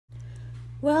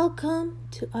Welcome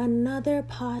to another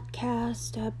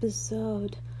podcast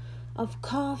episode of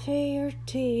Coffee or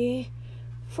Tea.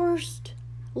 First,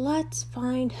 let's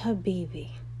find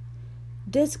habibi.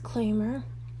 Disclaimer,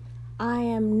 I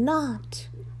am not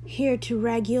here to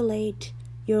regulate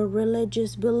your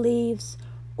religious beliefs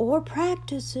or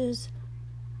practices,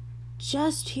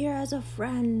 just here as a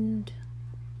friend.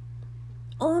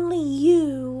 Only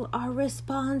you are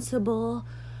responsible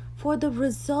for the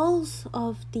results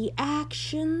of the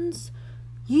actions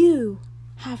you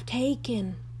have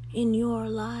taken in your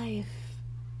life.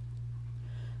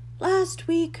 Last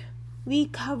week, we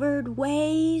covered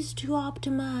ways to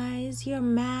optimize your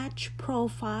match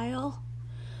profile.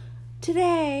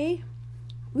 Today,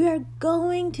 we are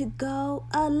going to go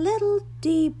a little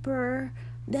deeper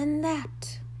than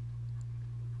that.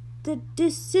 The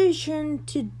decision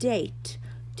to date,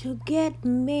 to get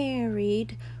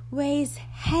married, weighs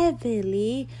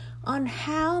heavily on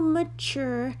how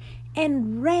mature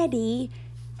and ready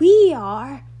we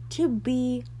are to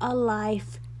be a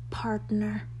life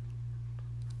partner.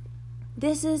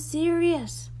 This is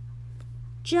serious.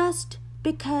 Just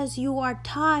because you are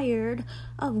tired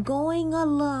of going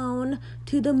alone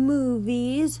to the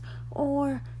movies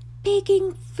or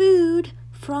picking food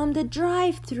from the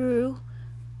drive-thru,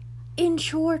 in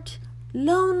short,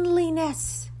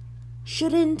 loneliness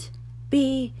shouldn't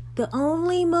be the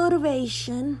only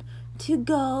motivation to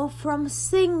go from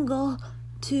single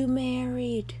to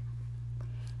married.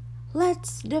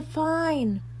 Let's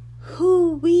define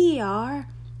who we are,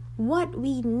 what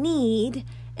we need,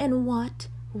 and what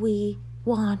we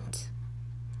want.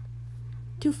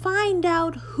 To find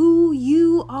out who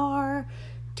you are,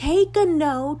 take a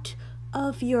note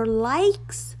of your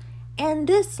likes and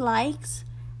dislikes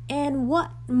and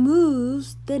what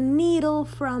moves the needle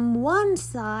from one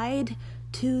side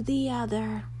to the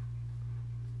other.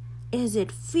 Is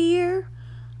it fear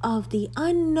of the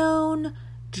unknown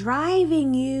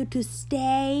driving you to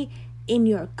stay in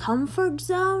your comfort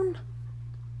zone?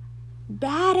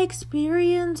 Bad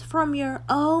experience from your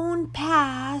own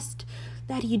past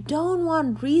that you don't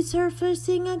want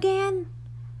resurfacing again?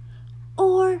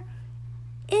 Or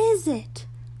is it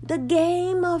the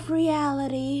game of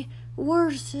reality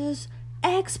versus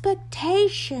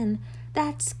expectation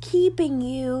that's keeping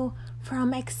you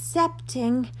from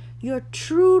accepting your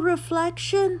true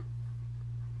reflection?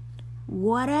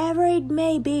 Whatever it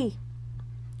may be,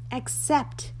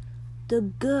 accept the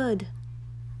good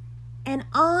and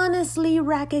honestly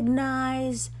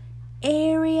recognize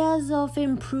areas of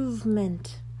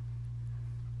improvement.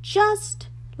 Just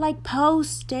like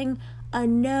posting a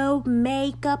no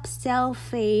makeup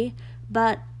selfie,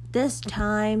 but this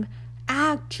time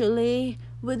actually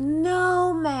with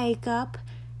no makeup,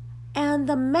 and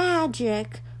the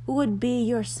magic would be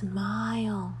your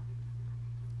smile.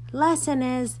 Lesson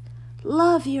is,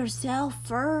 love yourself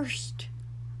first.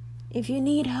 If you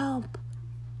need help,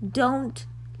 don't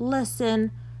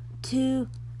listen to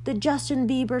the Justin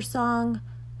Bieber song,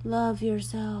 Love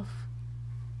Yourself.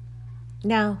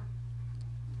 Now,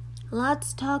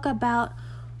 let's talk about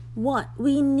what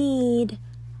we need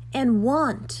and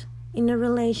want in a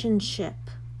relationship.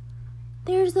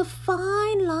 There's a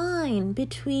fine line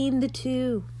between the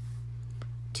two.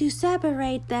 To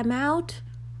separate them out,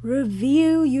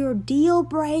 review your deal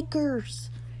breakers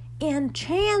and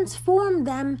transform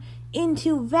them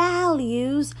into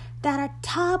values that are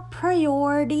top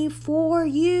priority for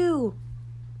you.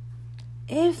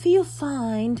 If you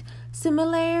find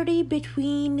similarity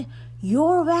between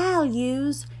your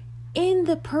values in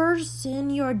the person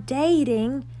you're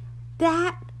dating,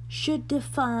 that should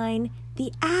define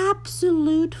the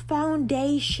absolute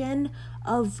foundation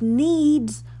of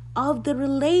needs of the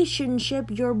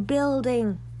relationship you're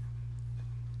building.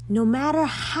 No matter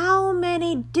how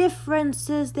many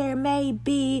differences there may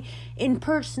be in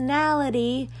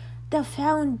personality, the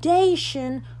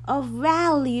foundation of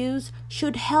values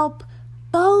should help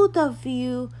both of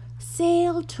you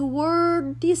sail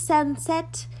toward the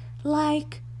sunset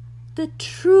like the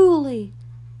truly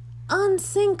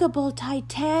unsinkable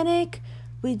Titanic,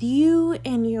 with you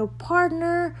and your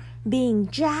partner being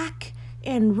Jack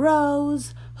and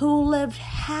Rose, who lived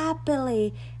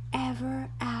happily ever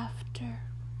after.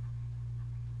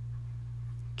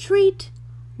 Treat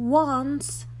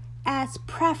wants as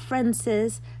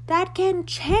preferences that can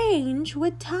change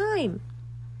with time.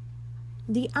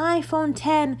 The iPhone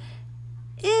 10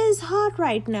 is hot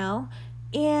right now,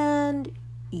 and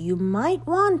you might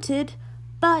want it,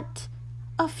 but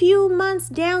a few months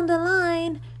down the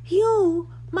line, you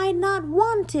might not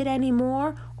want it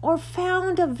anymore or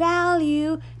found a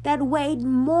value that weighed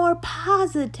more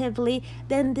positively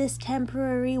than this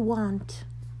temporary want.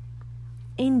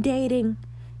 In dating,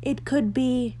 it could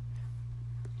be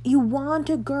you want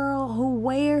a girl who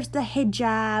wears the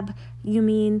hijab. You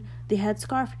mean the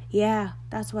headscarf? Yeah,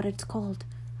 that's what it's called.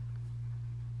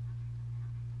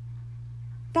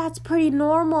 That's pretty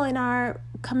normal in our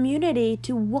community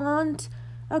to want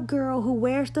a girl who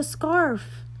wears the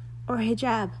scarf or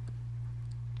hijab.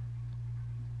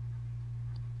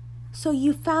 So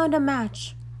you found a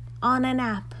match on an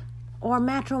app or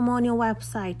matrimonial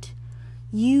website.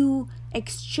 You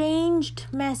exchanged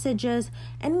messages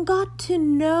and got to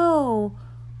know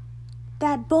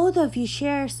that both of you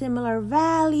share similar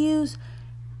values,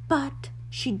 but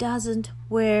she doesn't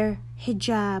wear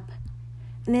hijab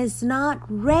and is not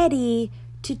ready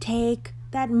to take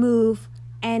that move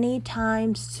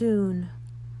anytime soon.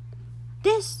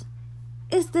 This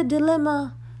is the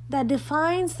dilemma that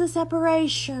defines the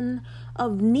separation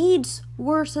of needs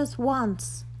versus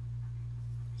wants.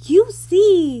 You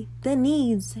see the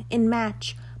needs in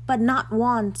match, but not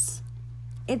wants.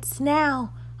 It's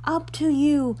now up to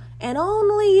you and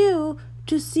only you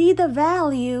to see the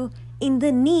value in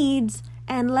the needs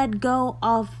and let go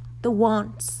of the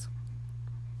wants.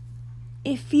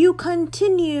 If you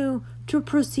continue to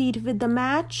proceed with the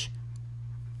match,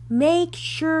 make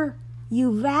sure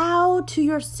you vow to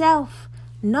yourself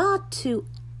not to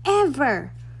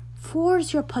ever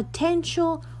force your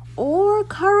potential or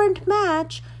current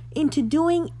match into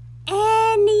doing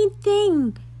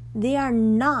anything they are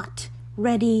not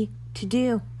ready to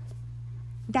do.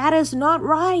 That is not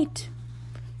right.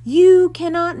 You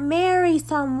cannot marry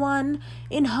someone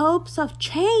in hopes of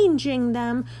changing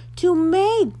them to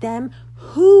make them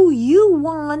who you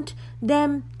want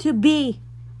them to be.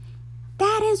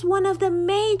 That is one of the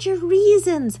major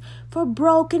reasons for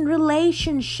broken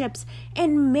relationships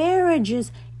and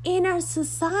marriages in our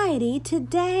society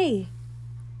today.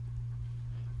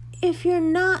 If you're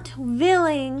not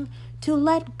willing to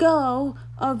let go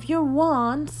of your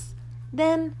wants,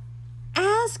 then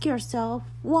ask yourself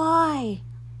why,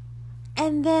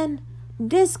 and then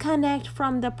disconnect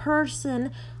from the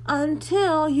person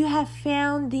until you have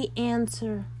found the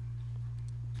answer.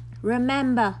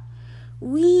 Remember,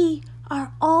 we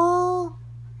are all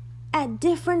at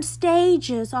different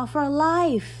stages of our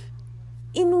life.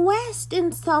 Invest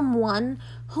in someone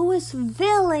who is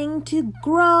willing to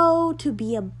grow to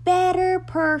be a better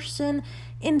person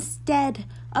instead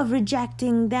of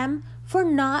rejecting them for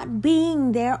not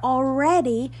being there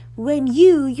already when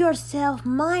you yourself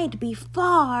might be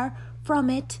far from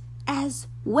it as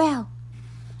well.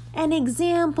 An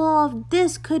example of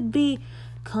this could be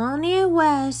Kanye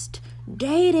West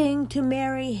dating to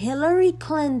marry Hillary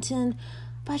Clinton,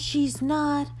 but she's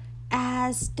not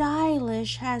as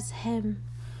stylish as him.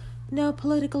 No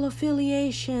political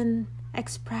affiliation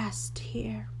expressed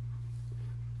here.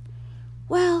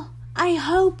 Well, I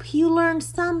hope you learned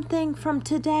something from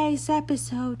today's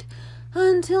episode.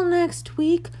 Until next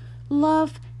week,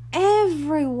 love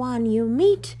everyone you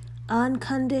meet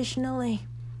unconditionally.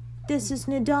 This is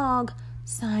Nidawgh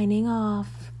signing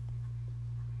off.